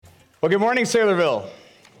Well, good morning, Saylorville.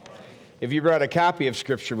 If you brought a copy of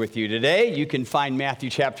Scripture with you today, you can find Matthew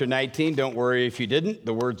chapter 19. Don't worry if you didn't.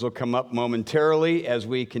 The words will come up momentarily as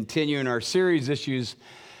we continue in our series, Issues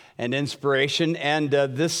and Inspiration, and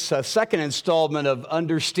this second installment of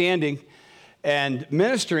understanding and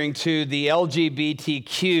ministering to the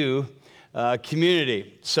LGBTQ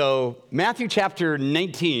community. So, Matthew chapter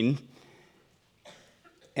 19,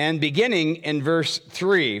 and beginning in verse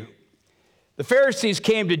 3, the Pharisees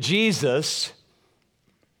came to Jesus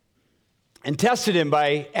and tested him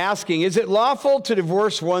by asking, "Is it lawful to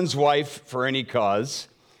divorce one's wife for any cause?"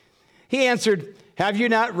 He answered, "Have you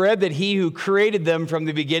not read that he who created them from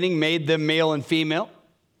the beginning made them male and female?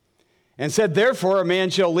 And said, therefore, a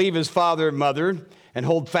man shall leave his father and mother and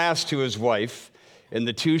hold fast to his wife, and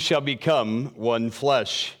the two shall become one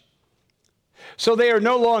flesh. So they are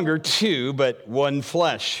no longer two, but one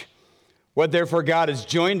flesh. What therefore God has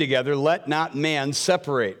joined together, let not man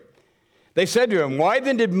separate." They said to him, "Why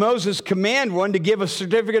then did Moses command one to give a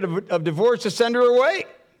certificate of divorce to send her away?"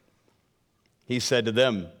 He said to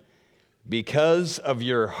them, "Because of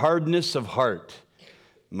your hardness of heart,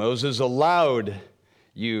 Moses allowed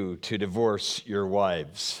you to divorce your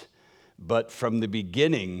wives, but from the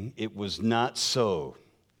beginning it was not so.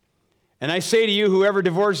 And I say to you, whoever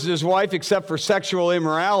divorces his wife except for sexual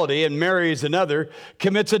immorality and marries another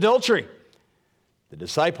commits adultery." The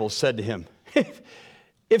disciples said to him,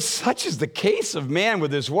 "If such is the case of man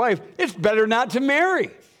with his wife, it's better not to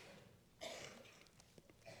marry."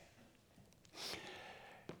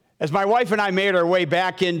 As my wife and I made our way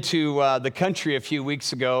back into the country a few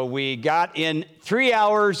weeks ago, we got in 3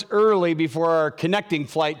 hours early before our connecting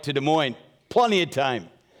flight to Des Moines. Plenty of time.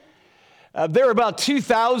 There were about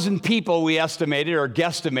 2,000 people, we estimated or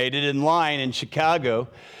guesstimated, in line in Chicago,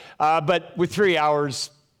 but with 3 hours,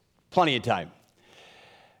 plenty of time.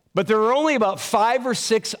 But there were only about 5 or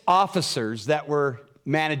 6 officers that were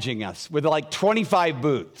managing us with like 25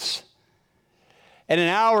 booths. And an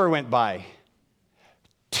hour went by.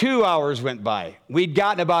 2 hours went by. We'd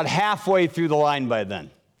gotten about halfway through the line by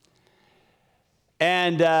then.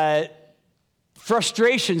 And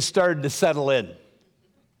frustration started to settle in.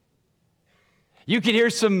 You could hear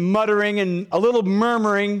some muttering and a little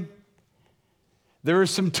murmuring. There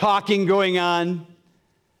was some talking going on.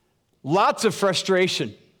 Lots of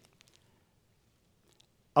frustration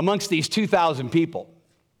amongst these 2,000 people.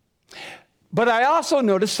 But I also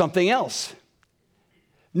noticed something else.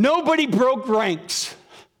 Nobody broke ranks.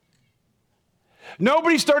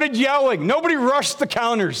 Nobody started yelling. Nobody rushed the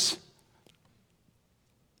counters.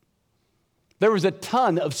 There was a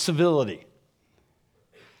ton of civility.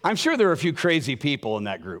 I'm sure there were a few crazy people in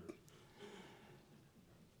that group.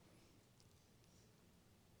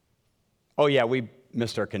 Oh yeah, we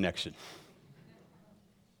missed our connection.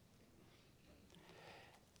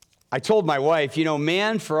 I told my wife,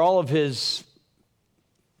 man, for all of his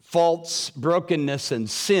faults, brokenness, and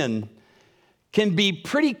sin, can be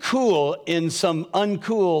pretty cool in some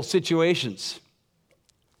uncool situations.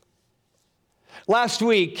 Last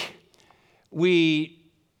week, we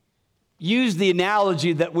used the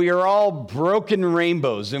analogy that we are all broken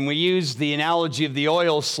rainbows, and we used the analogy of the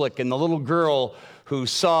oil slick and the little girl who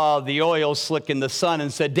saw the oil slick in the sun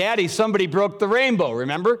and said, "Daddy, somebody broke the rainbow,"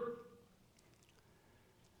 remember?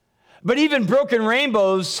 But even broken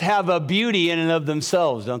rainbows have a beauty in and of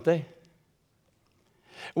themselves, don't they?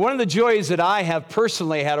 One of the joys that I have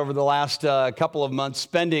personally had over the last couple of months,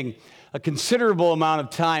 spending a considerable amount of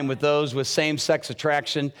time with those with same-sex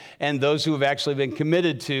attraction and those who have actually been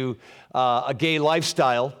committed to a gay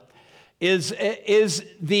lifestyle, is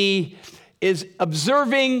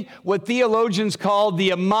observing what theologians call the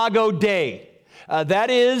Imago Dei.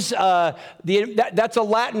 That's a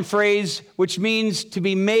Latin phrase which means to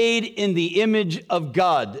be made in the image of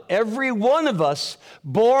God. Every one of us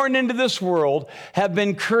born into this world have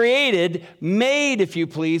been created, made, if you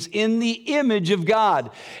please, in the image of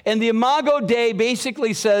God. And the Imago Dei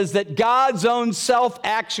basically says that God's own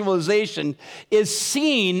self-actualization is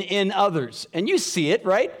seen in others. And you see it,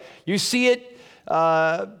 right? You see it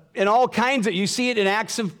in all kinds of, you see it in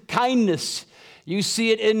acts of kindness. You see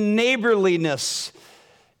it in neighborliness,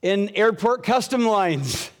 in airport custom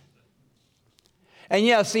lines. And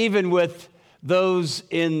yes, even with those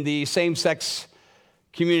in the same-sex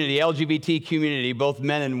community, LGBT community, both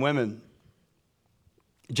men and women.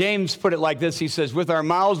 James put it like this. He says, "With our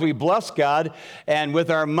mouths we bless God, and with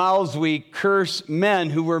our mouths we curse men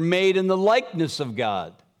who were made in the likeness of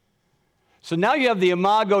God." So now you have the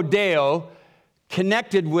Imago Dei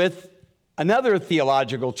connected with another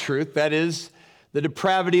theological truth, that is, the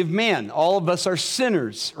depravity of man. All of us are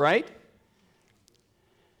sinners, right?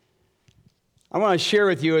 I want to share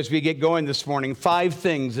with you as we get going this morning 5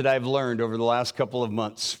 things that I've learned over the last couple of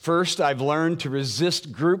months. First, I've learned to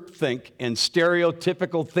resist groupthink and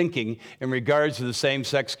stereotypical thinking in regards to the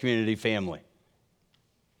same-sex community family.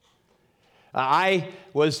 I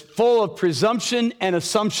was full of presumption and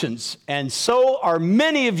assumptions, and so are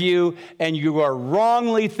many of you, and you are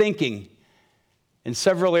wrongly thinking in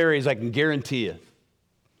several areas, I can guarantee you.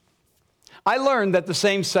 I learned that the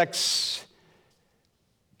same-sex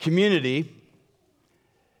community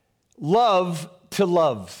love to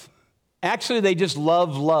love. Actually, they just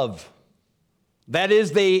love. That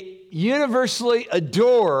is, they universally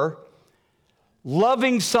adore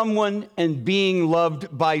loving someone and being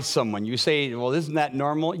loved by someone. You say, well, isn't that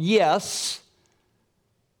normal? Yes.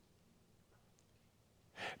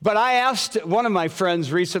 But I asked one of my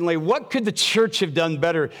friends recently, what could the church have done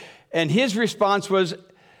better? And his response was,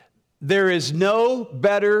 there is no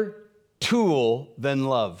better tool than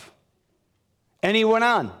love. And he went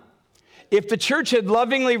on. If the church had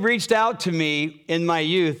lovingly reached out to me in my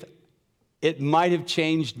youth, it might have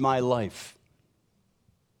changed my life.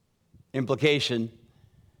 Implication,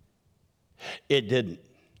 it didn't.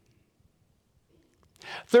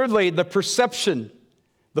 Thirdly, the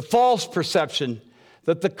false perception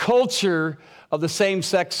that the culture of the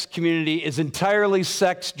same-sex community is entirely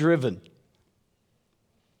sex-driven.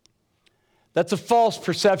 That's a false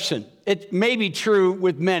perception. It may be true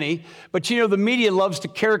with many, but you know, the media loves to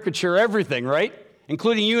caricature everything, right?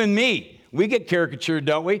 Including you and me. We get caricatured,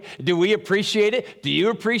 don't we? Do we appreciate it? Do you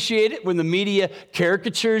appreciate it when the media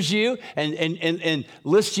caricatures you and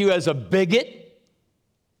lists you as a bigot?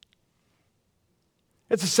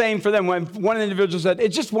 It's the same for them. When one individual said,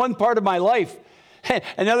 it's just one part of my life.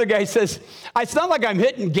 Another guy says, it's not like I'm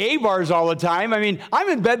hitting gay bars all the time. I mean, I'm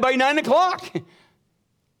in bed by 9 o'clock.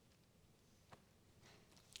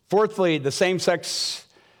 Fourthly, the same-sex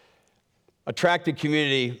attracted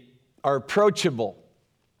community are approachable,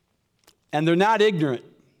 and they're not ignorant.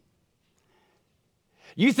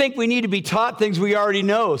 You think we need to be taught things we already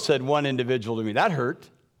know, said one individual to me. That hurt.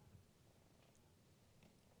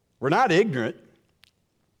 We're not ignorant.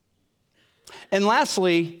 And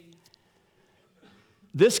lastly,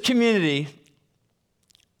 this community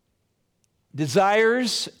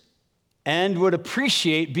desires and would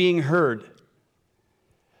appreciate being heard.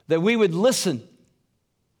 That we would listen,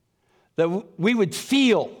 that we would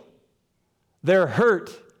feel their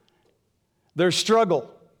hurt, their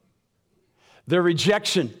struggle, their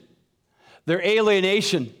rejection, their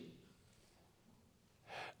alienation,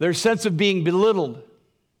 their sense of being belittled.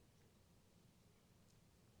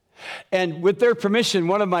 And with their permission,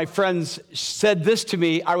 one of my friends said this to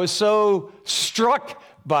me. I was so struck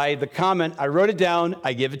by the comment. I wrote it down.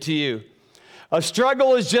 I give it to you. A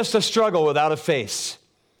struggle is just a struggle without a face.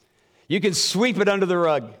 You can sweep it under the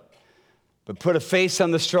rug, but put a face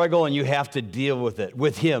on the struggle and you have to deal with it,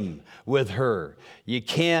 with him, with her. You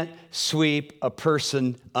can't sweep a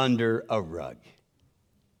person under a rug.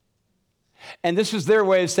 And this was their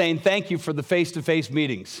way of saying thank you for the face-to-face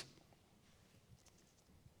meetings.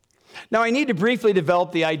 Now, I need to briefly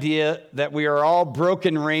develop the idea that we are all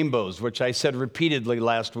broken rainbows, which I said repeatedly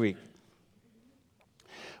last week.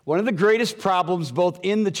 One of the greatest problems, both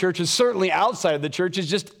in the church and certainly outside of the church, is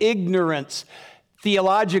just ignorance,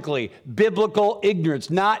 theologically, biblical ignorance,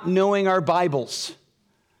 not knowing our Bibles.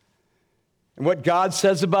 And what God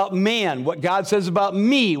says about man, what God says about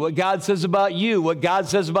me, what God says about you, what God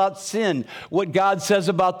says about sin, what God says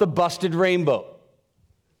about the busted rainbow.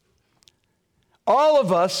 All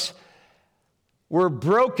of us were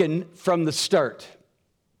broken from the start.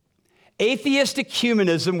 Atheistic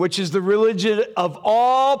humanism, which is the religion of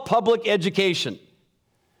all public education,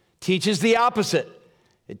 teaches the opposite.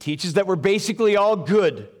 It teaches that we're basically all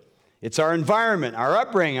good. It's our environment, our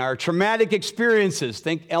upbringing, our traumatic experiences,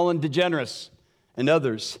 think Ellen DeGeneres and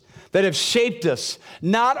others, that have shaped us,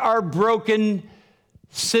 not our broken,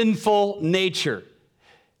 sinful nature.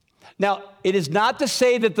 Now, it is not to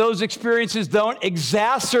say that those experiences don't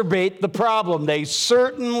exacerbate the problem. They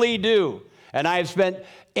certainly do. And I have spent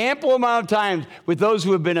ample amount of time with those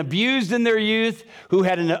who have been abused in their youth, who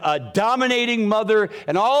had a dominating mother,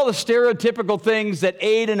 and all the stereotypical things that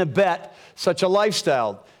aid and abet such a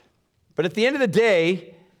lifestyle. But at the end of the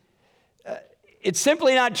day, it's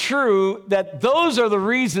simply not true that those are the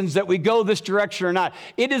reasons that we go this direction or not.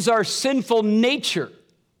 It is our sinful nature.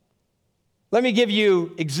 Let me give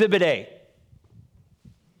you Exhibit A.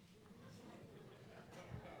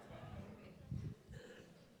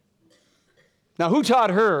 Now, who taught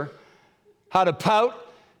her how to pout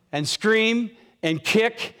and scream and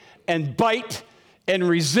kick and bite and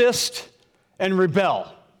resist and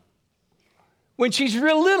rebel when she's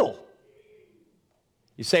real little?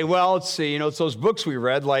 You say, well, it's those books we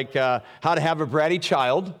read, like How to Have a Bratty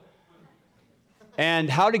Child and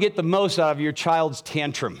How to Get the Most Out of Your Child's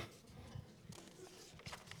Tantrum.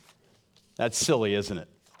 That's silly, isn't it?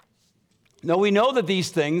 No, we know that these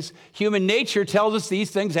things, human nature tells us these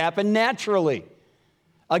things happen naturally.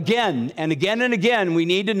 Again and again and again, we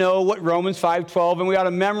need to know what Romans 5:12, and we ought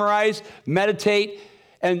to memorize, meditate,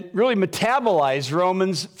 and really metabolize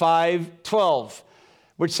Romans 5:12,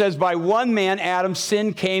 which says, by one man, Adam,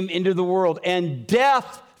 sin came into the world, and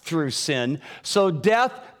death through sin. So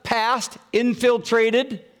death passed,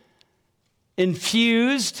 infiltrated,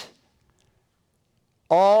 infused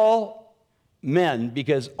all men,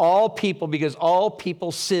 because all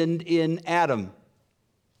people sinned in Adam,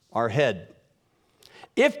 our head.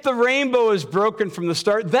 If the rainbow is broken from the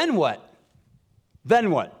start, then what?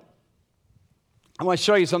 Then what? I want to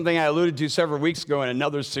show you something I alluded to several weeks ago in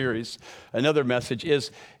another series, another message,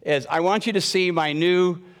 is I want you to see my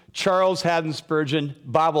new Charles Haddon Spurgeon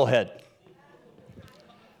bobblehead.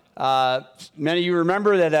 Many of you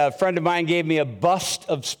remember that a friend of mine gave me a bust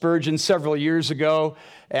of Spurgeon several years ago,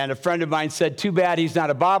 and a friend of mine said, too bad he's not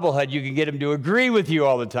a bobblehead. You can get him to agree with you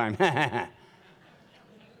all the time.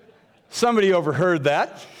 Somebody overheard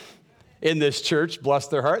that in this church, bless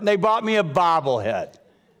their heart, and they bought me a bobblehead.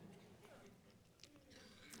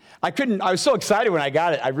 I was so excited when I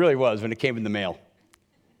got it. I really was when it came in the mail.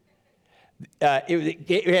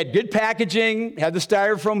 It had good packaging, had the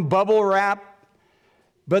styrofoam bubble wrap,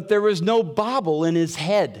 but there was no bobble in his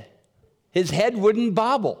head. His head wouldn't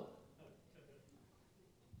bobble.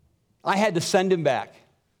 I had to send him back.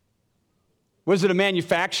 Was it a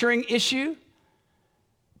manufacturing issue?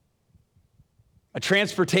 A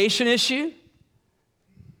transportation issue?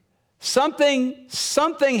 Something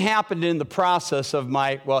happened in the process of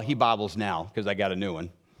he bobbles now because I got a new one.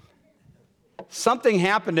 Something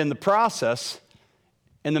happened in the process,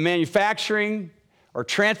 in the manufacturing or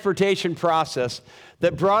transportation process,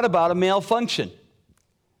 that brought about a malfunction.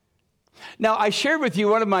 Now, I shared with you,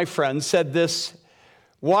 one of my friends said this,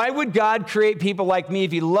 why would God create people like me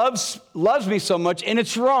if he loves me so much and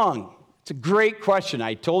it's wrong? It's a great question.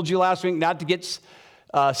 I told you last week not to get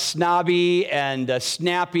snobby and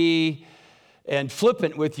snappy and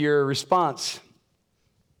flippant with your response.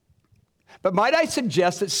 But might I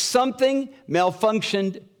suggest that something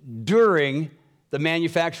malfunctioned during the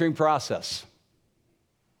manufacturing process?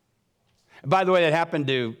 By the way, that happened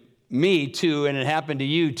to me too, and it happened to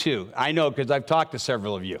you too. I know because I've talked to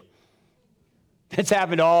several of you. It's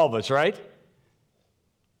happened to all of us, right?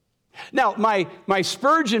 Now, my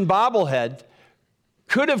Spurgeon bobblehead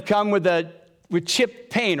could have come with chipped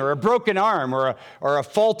paint or a broken arm or a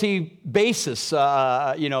faulty basis.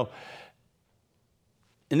 In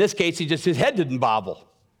this case, his head didn't bobble.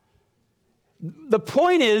 The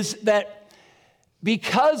point is that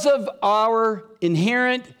because of our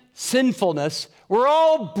inherent sinfulness, we're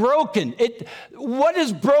all broken. What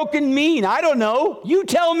does broken mean? I don't know. You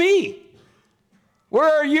tell me. Where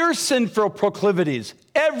are your sinful proclivities?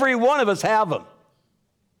 Every one of us have them.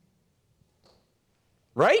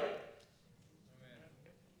 Right?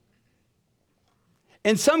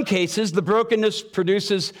 In some cases, the brokenness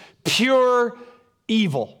produces pure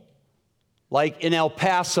evil, like in El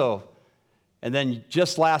Paso, and then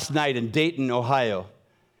just last night in Dayton, Ohio.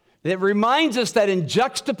 It reminds us that in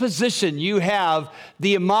juxtaposition, you have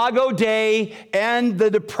the imago Dei and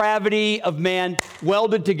the depravity of man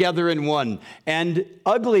welded together in one, and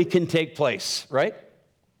ugly can take place, right?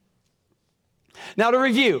 Now, to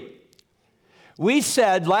review, we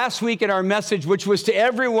said last week in our message, which was to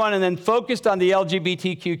everyone and then focused on the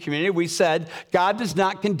LGBTQ community, we said, God does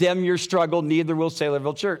not condemn your struggle, neither will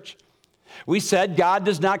Saylorville Church. We said, God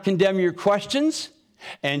does not condemn your questions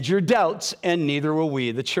and your doubts, and neither will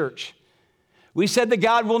we, the church. We said that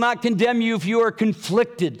God will not condemn you if you are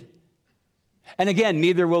conflicted. And again,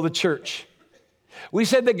 neither will the church. We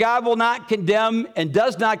said that God will not condemn and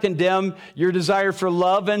does not condemn your desire for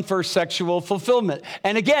love and for sexual fulfillment.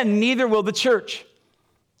 And again, neither will the church.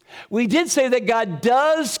 We did say that God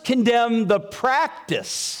does condemn the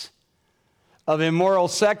practice of immoral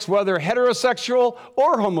sex, whether heterosexual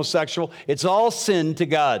or homosexual. It's all sin to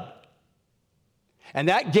God. And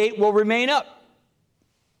that gate will remain up.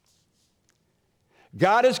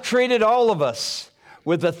 God has created all of us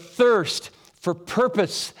with a thirst for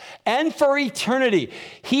purpose and for eternity.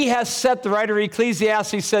 He has set, the writer of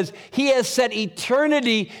Ecclesiastes says, he has set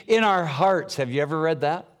eternity in our hearts. Have you ever read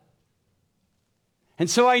that? And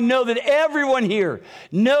so I know that everyone here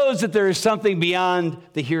knows that there is something beyond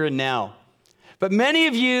the here and now. But many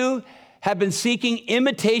of you have been seeking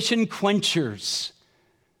imitation quenchers.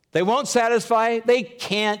 They won't satisfy. They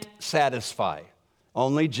can't satisfy.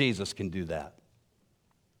 Only Jesus can do that.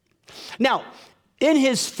 Now, in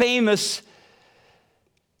his famous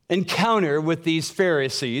encounter with these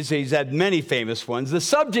Pharisees, he's had many famous ones, the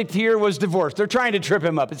subject here was divorce. They're trying to trip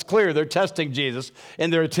him up. It's clear they're testing Jesus in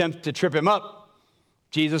their attempt to trip him up.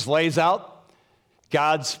 Jesus lays out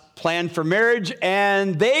God's plan for marriage,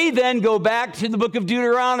 and they then go back to the book of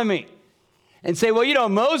Deuteronomy and say, well,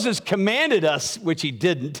 Moses commanded us, which he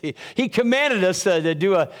didn't. He commanded us to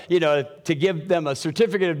do to give them a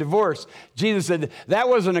certificate of divorce. Jesus said, that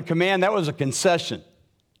wasn't a command, that was a concession.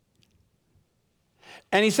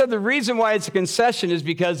 And he said the reason why it's a concession is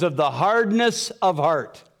because of the hardness of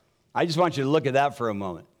heart. I just want you to look at that for a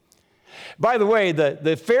moment. By the way,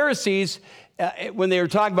 the Pharisees, when they were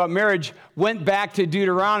talking about marriage, went back to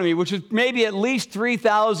Deuteronomy, which was maybe at least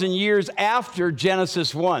 3,000 years after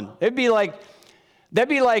Genesis 1. That'd be like,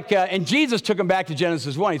 and Jesus took them back to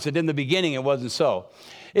Genesis 1. He said, in the beginning, it wasn't so.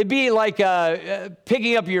 It'd be like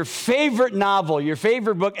picking up your favorite novel, your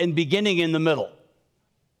favorite book, and beginning in the middle,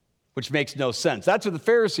 which makes no sense. That's what the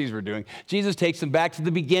Pharisees were doing. Jesus takes them back to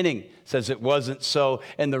the beginning, says it wasn't so,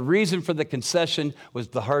 and the reason for the concession was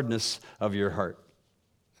the hardness of your heart.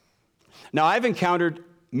 Now, I've encountered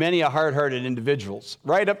many hard-hearted individuals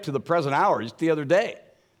right up to the present hour, just the other day.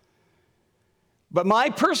 But my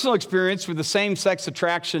personal experience with the same-sex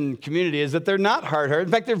attraction community is that they're not hard-hearted.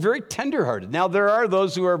 In fact, they're very tender-hearted. Now, there are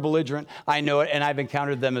those who are belligerent. I know it, and I've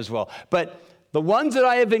encountered them as well. But the ones that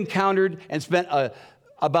I have encountered and spent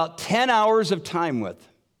about 10 hours of time with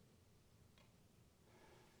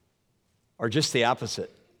are just the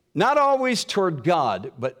opposite. Not always toward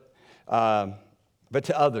God, but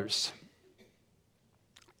to others.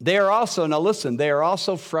 They are also, now listen, they are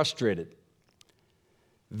also frustrated.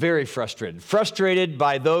 Very frustrated. Frustrated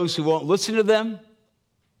by those who won't listen to them.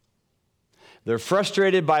 They're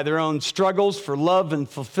frustrated by their own struggles for love and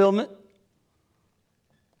fulfillment.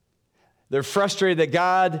 They're frustrated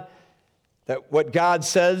that what God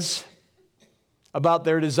says about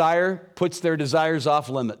their desire puts their desires off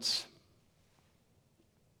limits.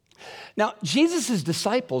 Now, Jesus'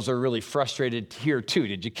 disciples are really frustrated here too.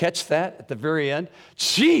 Did you catch that at the very end?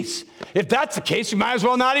 Jeez, if that's the case, you might as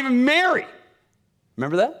well not even marry.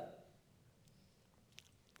 Remember that?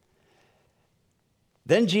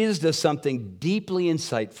 Then Jesus does something deeply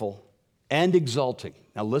insightful and exalting.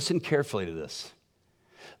 Now listen carefully to this.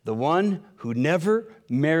 The one who never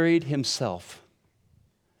married himself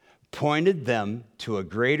pointed them to a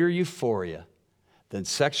greater euphoria than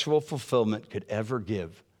sexual fulfillment could ever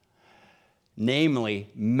give. Namely,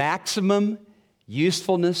 maximum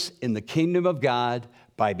usefulness in the kingdom of God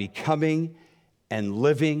by becoming and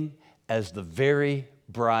living as the very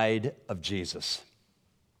bride of Jesus.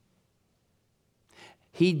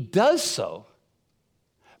 He does so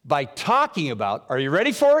by talking about, are you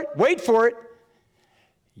ready for it? Wait for it.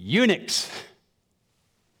 Eunuchs.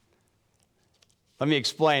 Let me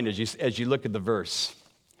explain as you look at the verse.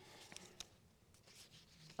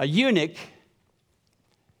 A eunuch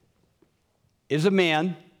is a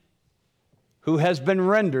man who has been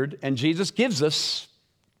rendered, and Jesus gives us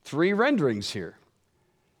 3 renderings here,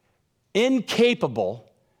 incapable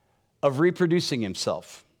of reproducing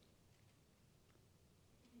himself.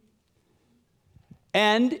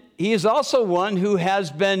 And he is also one who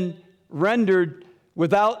has been rendered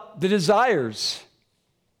without the desires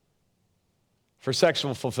for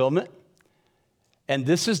sexual fulfillment. And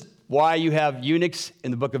this is why you have eunuchs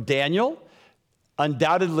in the book of Daniel,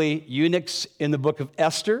 undoubtedly eunuchs in the book of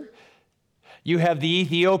Esther. You have the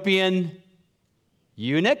Ethiopian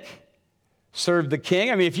eunuch served the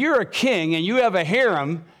king. I mean, if you're a king and you have a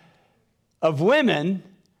harem of women,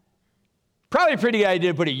 probably a pretty good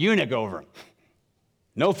idea to put a eunuch over them.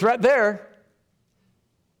 No threat there.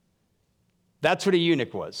 That's what a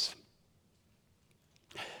eunuch was.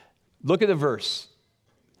 Look at the verse.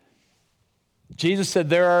 Jesus said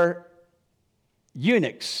there are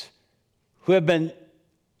eunuchs who have been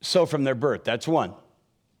so from their birth. That's one.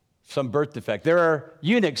 Some birth defect. There are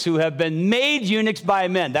eunuchs who have been made eunuchs by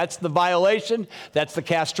men. That's the violation. That's the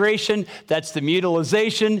castration. That's the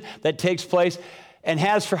mutilization that takes place and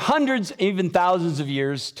has for hundreds, even thousands of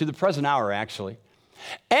years to the present hour, actually.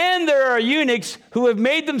 And there are eunuchs who have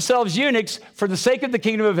made themselves eunuchs for the sake of the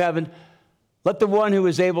kingdom of heaven. Let the one who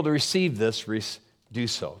is able to receive this do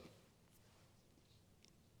so.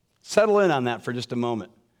 Settle in on that for just a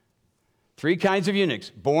moment. 3 kinds of eunuchs: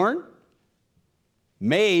 born,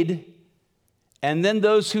 made, and then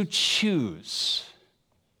those who choose.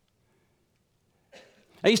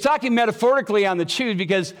 Now, he's talking metaphorically on the choose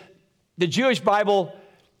because the Jewish Bible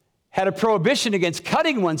had a prohibition against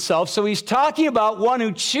cutting oneself, so he's talking about one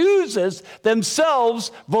who chooses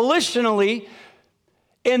themselves volitionally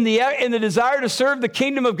in the desire to serve the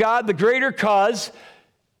kingdom of God, the greater cause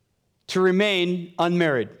to remain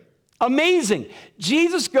unmarried. Amazing.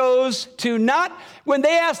 Jesus goes to not, when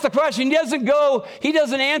they ask the question, he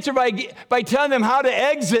doesn't answer by telling them how to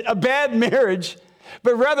exit a bad marriage,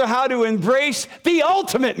 but rather how to embrace the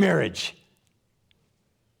ultimate marriage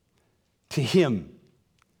to him.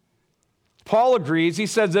 Paul agrees. He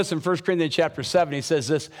says this in 1 Corinthians chapter 7. He says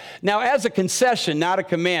this, "Now as a concession, not a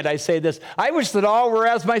command, I say this, I wish that all were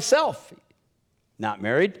as myself, not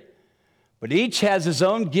married, but each has his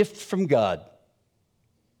own gift from God.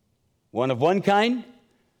 One of one kind,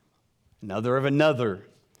 another of another."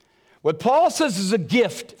 What Paul says is a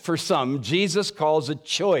gift for some, Jesus calls a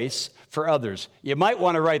choice for others. You might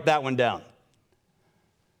want to write that one down.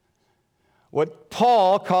 What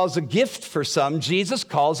Paul calls a gift for some, Jesus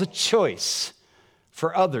calls a choice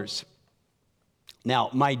for others. Now,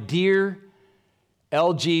 my dear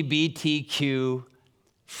LGBTQ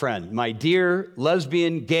friend, my dear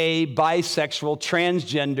lesbian, gay, bisexual,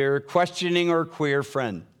 transgender, questioning, or queer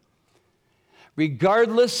friend,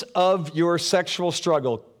 regardless of your sexual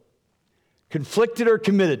struggle, conflicted or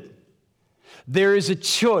committed, there is a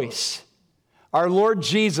choice. Our Lord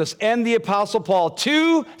Jesus and the Apostle Paul,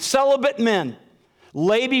 two celibate men,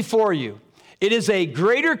 lay before you. It is a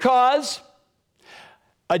greater cause,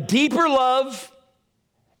 a deeper love,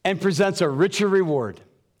 and presents a richer reward.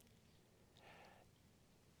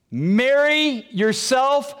 Marry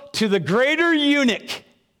yourself to the greater eunuch.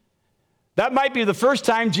 That might be the first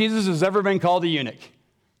time Jesus has ever been called a eunuch.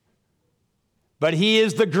 But he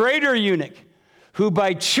is the greater eunuch who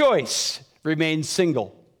by choice remains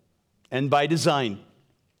single and by design.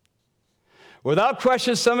 Without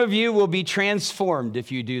question, some of you will be transformed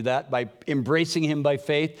if you do that by embracing him by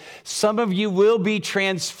faith. Some of you will be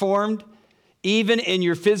transformed even in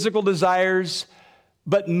your physical desires,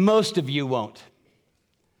 but most of you won't.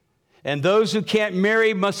 And those who can't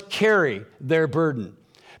marry must carry their burden.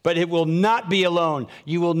 But it will not be alone.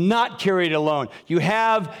 You will not carry it alone. You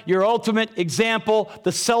have your ultimate example,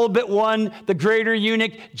 the celibate one, the greater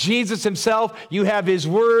eunuch, Jesus himself. You have his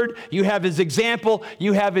word. You have his example.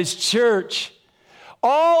 You have his church.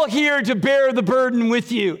 All here to bear the burden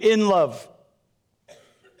with you in love.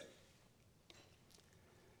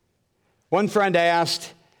 One friend I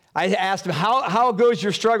asked him, how goes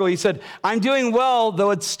your struggle? He said, I'm doing well, though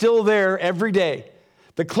it's still there every day.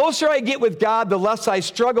 The closer I get with God, the less I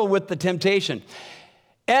struggle with the temptation.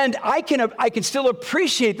 And I can still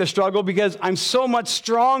appreciate the struggle because I'm so much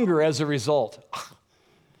stronger as a result.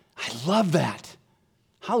 I love that.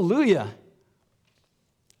 Hallelujah.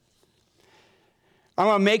 I'm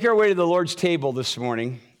going to make our way to the Lord's table this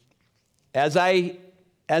morning. As I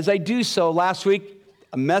do so, last week,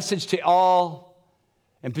 a message to all,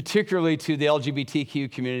 and particularly to the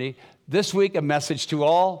LGBTQ community. This week, a message to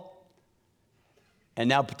all, and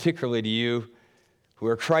now particularly to you who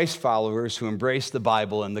are Christ followers who embrace the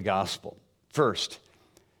Bible and the gospel. First,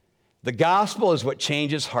 the gospel is what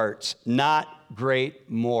changes hearts, not great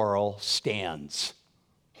moral stands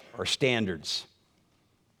or standards.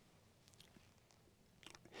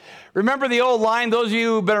 Remember the old line, those of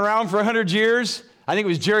you who've been around for 100 years? I think it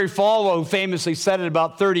was Jerry Falwell who famously said it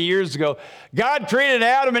about 30 years ago. God created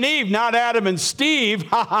Adam and Eve, not Adam and Steve.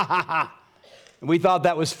 Ha, ha, ha, ha. And we thought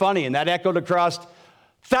that was funny, and that echoed across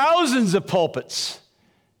thousands of pulpits.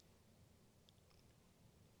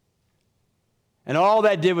 And all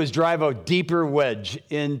that did was drive a deeper wedge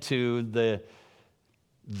into the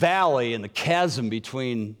valley and the chasm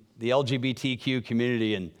between the LGBTQ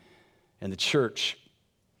community and the church.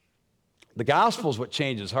 The gospel is what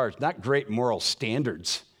changes hearts, not great moral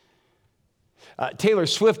standards. Taylor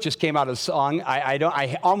Swift just came out with a song.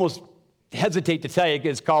 I almost hesitate to tell you.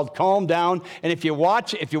 It's called "Calm Down." And if you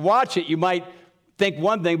watch it, you might think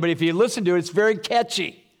one thing, but if you listen to it, it's very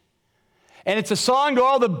catchy. And it's a song to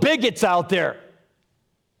all the bigots out there.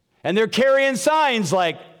 And they're carrying signs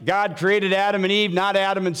like God created Adam and Eve, not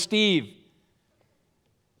Adam and Steve,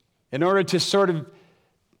 in order to sort of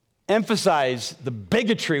emphasize the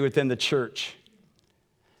bigotry within the church.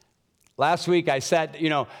 Last week I said,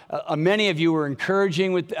 many of you were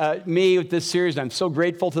encouraging with me with this series, and I'm so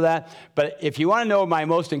grateful to that. But if you want to know, my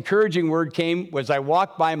most encouraging word was I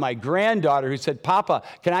walked by my granddaughter who said, "Papa,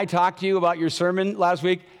 can I talk to you about your sermon last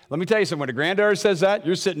week?" Let me tell you something. When a granddaughter says that,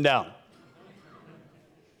 you're sitting down.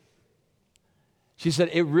 She said,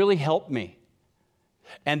 "It really helped me."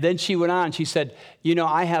 And then she went on, she said,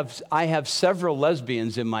 I have several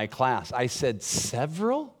lesbians in my class. I said,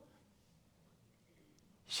 "Several?"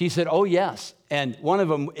 She said, "Oh, yes." And one of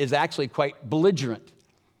them is actually quite belligerent.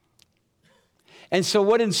 And so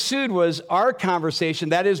what ensued was our conversation,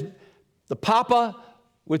 that is the papa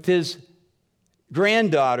with his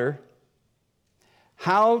granddaughter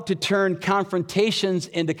how to turn confrontations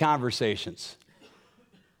into conversations.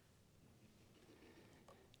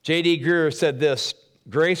 J.D. Greear said this: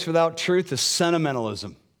 grace without truth is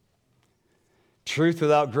sentimentalism. Truth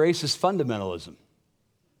without grace is fundamentalism.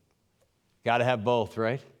 Got to have both,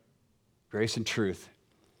 right? Grace and truth.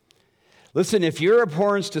 Listen, if your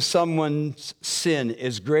abhorrence to someone's sin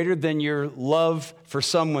is greater than your love for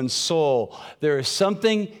someone's soul, there is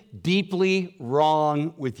something deeply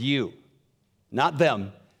wrong with you. Not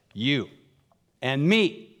them, you and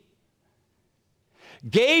me.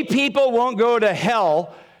 Gay people won't go to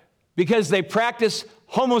hell because they practice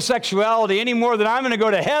homosexuality any more than I'm going to go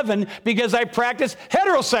to heaven because I practice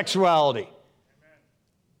heterosexuality.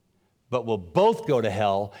 But we'll both go to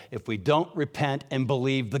hell if we don't repent and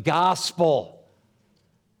believe the gospel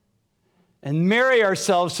and marry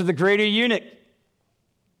ourselves to the greater eunuch.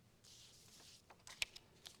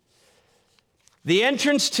 The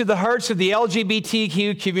entrance to the hearts of the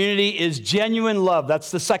LGBTQ community is genuine love.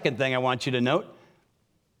 That's the second thing I want you to note.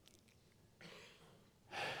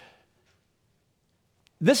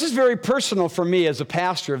 This is very personal for me as a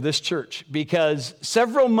pastor of this church because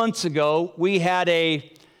several months ago we did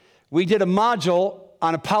a module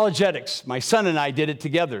on apologetics. My son and I did it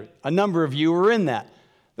together. A number of you were in that.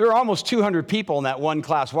 There were almost 200 people in that one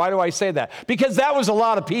class. Why do I say that? Because that was a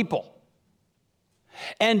lot of people.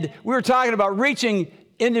 And we were talking about reaching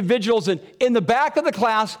individuals, and in the back of the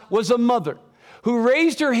class was a mother who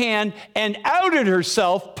raised her hand and outed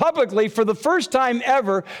herself publicly for the first time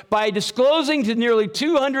ever by disclosing to nearly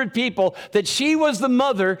 200 people that she was the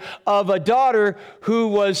mother of a daughter who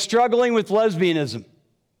was struggling with lesbianism.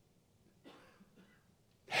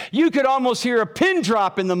 You could almost hear a pin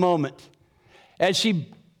drop in the moment as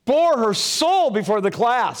she bore her soul before the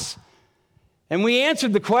class. And we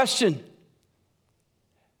answered the question.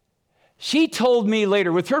 She told me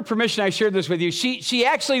later, with her permission, I shared this with you. She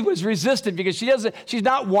actually was resistant because she's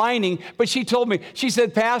not whining, but she told me, she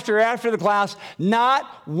said, Pastor, after the class, not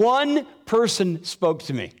one person spoke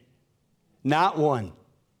to me. Not one.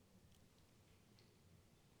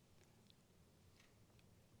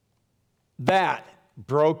 That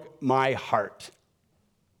broke my heart.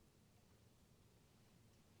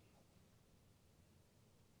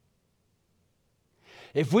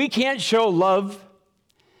 If we can't show love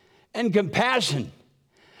and compassion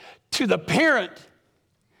to the parent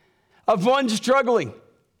of one struggling,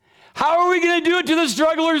 how are we going to do it to the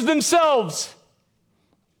strugglers themselves?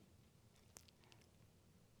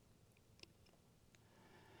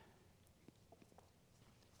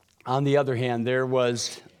 On the other hand, there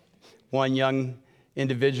was one young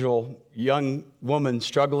individual, young woman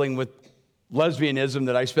struggling with lesbianism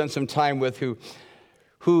that I spent some time with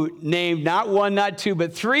who named not one, not two,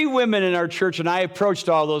 but 3 women in our church, and I approached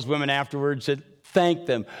all those women afterwards to thank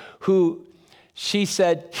them, who, she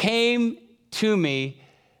said, came to me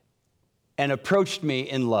and approached me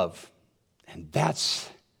in love. And that's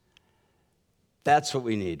what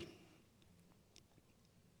we need.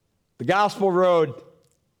 The gospel road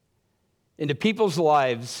into people's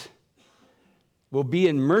lives will be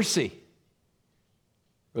in mercy,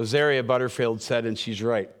 Rosaria Butterfield said, and she's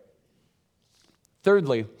right.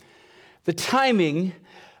 Thirdly, the timing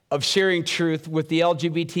of sharing truth with the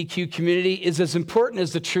LGBTQ community is as important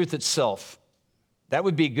as the truth itself. That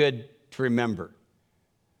would be good to remember.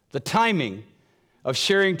 The timing of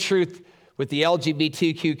sharing truth with the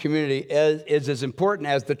LGBTQ community is as important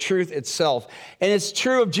as the truth itself. And it's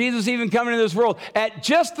true of Jesus even coming into this world. At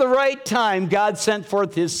just the right time, God sent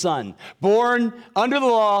forth his son, born under the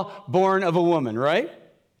law, born of a woman, right?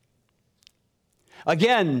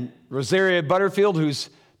 Again, Rosaria Butterfield, whose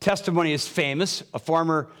testimony is famous, a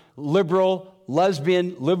former liberal,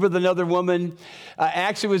 lesbian, lived with another woman,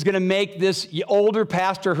 actually was going to make this older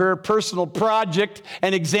pastor her personal project,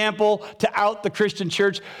 an example to out the Christian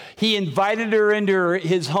church. He invited her into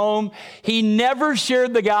his home. He never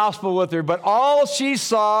shared the gospel with her, but all she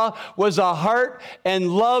saw was a heart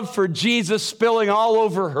and love for Jesus spilling all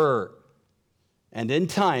over her. And in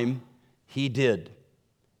time, he did.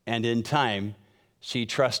 And in time, she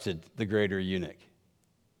trusted the greater eunuch.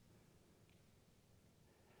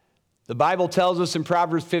 The Bible tells us in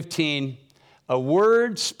Proverbs 15, a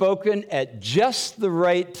word spoken at just the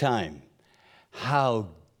right time, how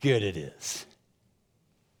good it is.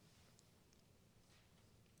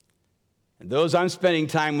 And those I'm spending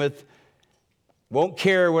time with won't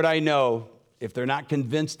care what I know if they're not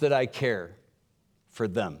convinced that I care for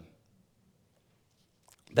them.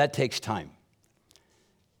 That takes time.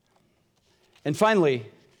 And finally,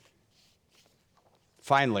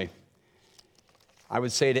 I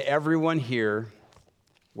would say to everyone here,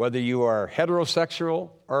 whether you are heterosexual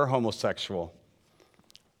or homosexual,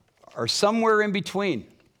 or somewhere in between,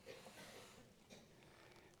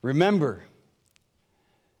 remember,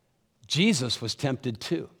 Jesus was tempted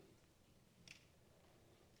too.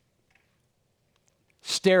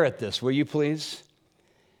 Stare at this, will you please?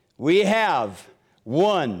 We have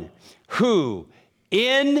one who,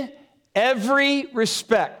 in every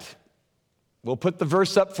respect, we'll put the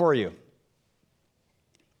verse up for you,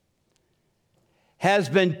 has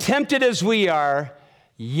been tempted as we are,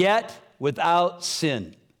 yet without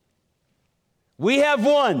sin. We have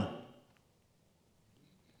one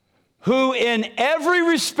who in every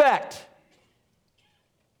respect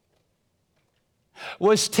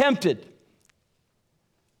was tempted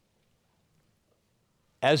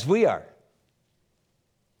as we are,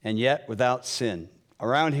 and yet without sin.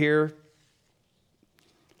 Around here,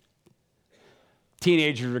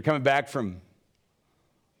 teenagers were coming back from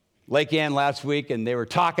Lake Ann last week, and they were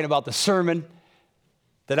talking about the sermon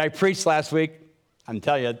that I preached last week. I'm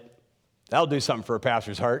telling you, that'll do something for a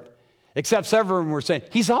pastor's heart. Except several of them were saying,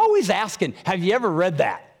 he's always asking, have you ever read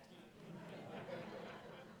that?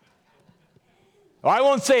 Well, I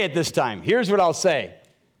won't say it this time. Here's what I'll say.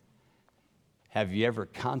 Have you ever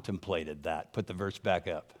contemplated that? Put the verse back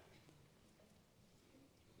up.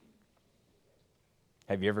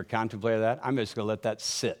 Have you ever contemplated that? I'm just going to let that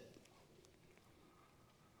sit.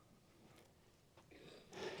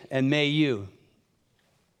 And may you,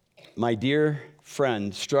 my dear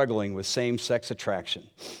friend struggling with same-sex attraction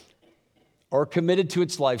or committed to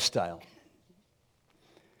its lifestyle,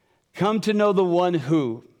 come to know the one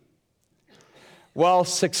who, while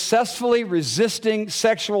successfully resisting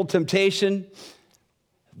sexual temptation,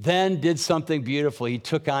 then did something beautiful. He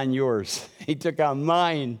took on yours. He took on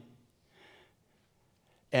mine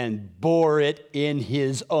and bore it in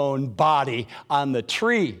his own body on the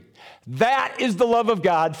tree. That is the love of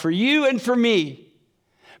God for you and for me.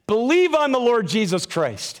 Believe on the Lord Jesus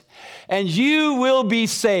Christ, and you will be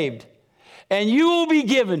saved. And you will be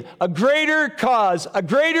given a greater cause, a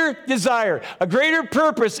greater desire, a greater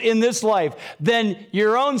purpose in this life than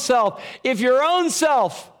your own self. If your own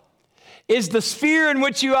self is the sphere in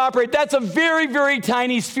which you operate, that's a very, very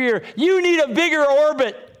tiny sphere. You need a bigger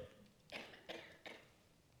orbit.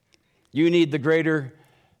 You need the greater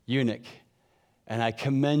eunuch. And I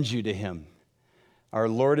commend you to him, our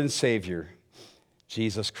Lord and Savior,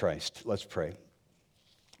 Jesus Christ. Let's pray.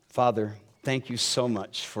 Father, thank you so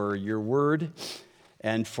much for your word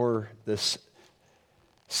and for this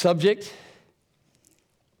subject.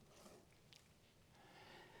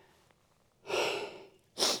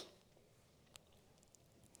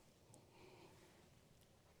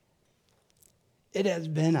 It has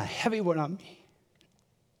been a heavy one on me.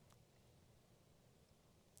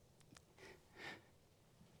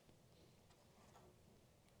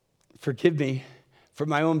 Forgive me for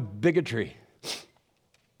my own bigotry.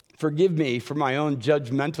 Forgive me for my own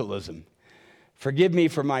judgmentalism. Forgive me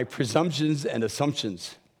for my presumptions and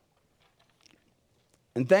assumptions.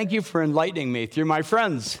 And thank you for enlightening me through my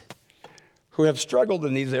friends who have struggled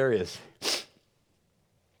in these areas.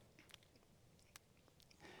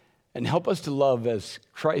 And help us to love as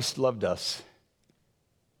Christ loved us.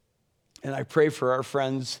 And I pray for our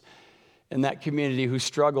friends in that community who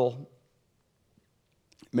struggle.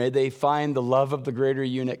 May they find the love of the greater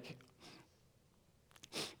eunuch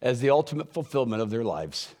as the ultimate fulfillment of their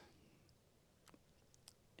lives.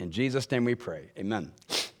 In Jesus' name we pray. Amen.